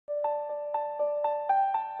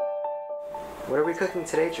What are we cooking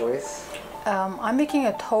today, Joyce? I'm making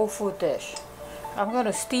a tofu dish. I'm going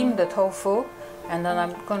to steam the tofu, and then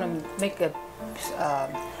I'm going to make a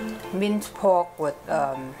minced pork with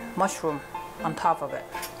mushroom on top of it.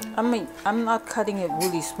 I'm not cutting it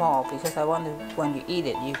really small because I want to, when you eat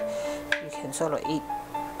it, you can sort of eat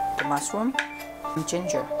the mushroom. And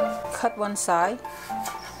ginger. Cut one side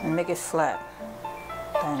and make it flat,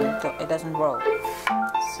 then it doesn't roll.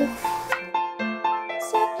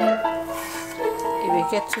 If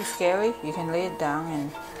it gets too scary, you can lay it down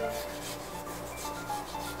and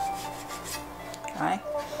right,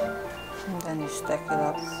 and then you stack it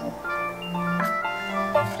up.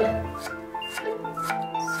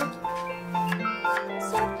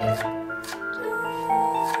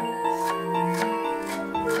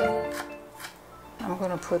 I'm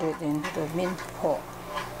going to put it in the minced pork.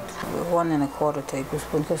 1 1/4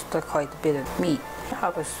 tablespoons, because that's quite a bit of meat.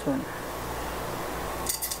 Half a spoon.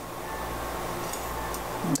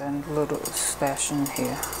 And then a little stash in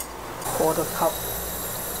here. 1/4 cup.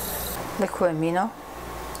 Liquid amino.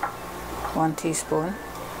 1 teaspoon.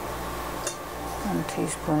 1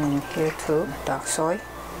 teaspoon in here too. Dark soy.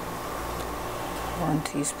 1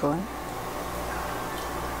 teaspoon.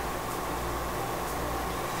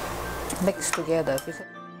 Mix together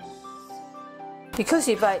because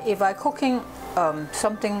if I cooking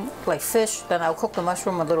something like fish, then I'll cook the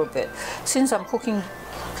mushroom a little bit. Since I'm cooking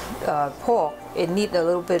pork, it needs a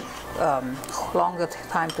little bit longer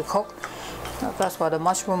time to cook. That's why the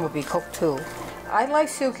mushroom will be cooked too. I like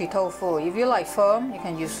silky tofu. If you like firm, you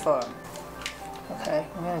can use firm. Okay,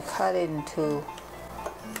 I'm going to cut it into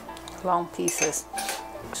long pieces.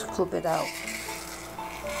 Scoop it out.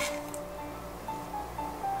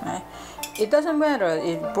 Right. It doesn't matter,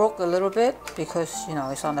 it broke a little bit because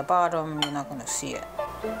it's on the bottom, you're not going to see it.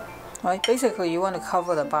 Right? Basically you want to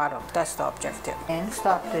cover the bottom, that's the objective. And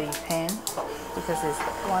start the pan because it's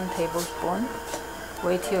 1 tablespoon.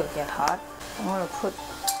 Wait till it gets hot. I'm going to put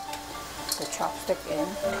the chopstick in,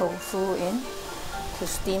 tofu in to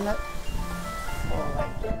steam it.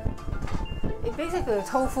 Basically the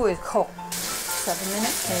tofu is cooked. 7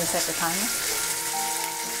 minutes, can you set the timer?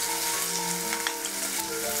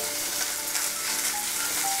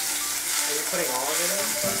 Putting all of it in?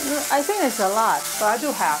 I think it's a lot, but I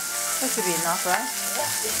do half. That should be enough, right?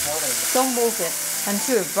 Don't move it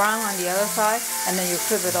until it's brown on the other side, and then you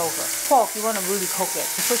flip it over. Pork, you want to really cook it.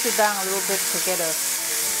 You push it down a little bit to get a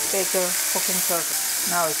bigger cooking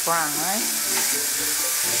surface. Now it's brown, right? It's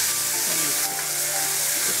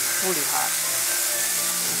really hot.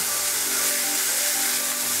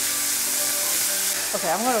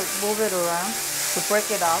 Okay, I'm going to move it around to break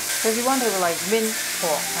it up, because you want to like minced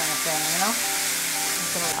pork kind of thing,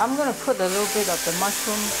 I'm going to put a little bit of the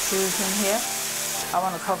mushroom juice in here. I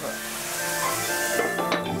want to cover it.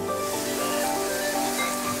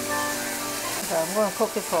 Okay, I'm going to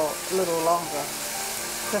cook it for a little longer.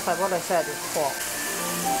 Just like what I said, it's pork.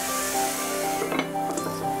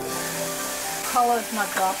 Color is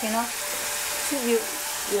not dark enough.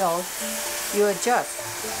 You adjust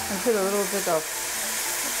and put a little bit of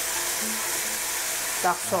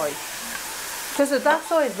dark soy. Because the dark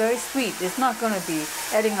soy is very sweet, it's not going to be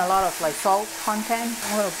adding a lot of like salt content.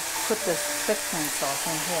 I'm going to put the thickening sauce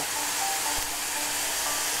in here.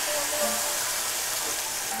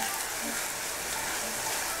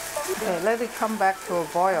 Okay, let it come back to a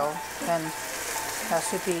boil, and that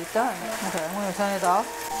should be done. Okay, I'm going to turn it off.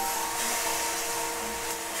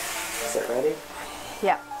 Is it ready?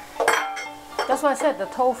 Yeah. That's why I said the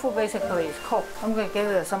tofu basically is cooked. I'm going to give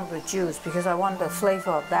it some of the juice because I want the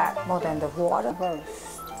flavor of that more than the water. I'm going to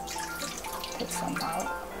take some out.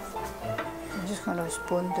 I'm just going to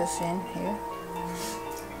spoon this in here.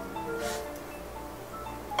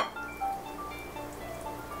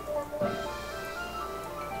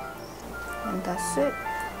 And that's it.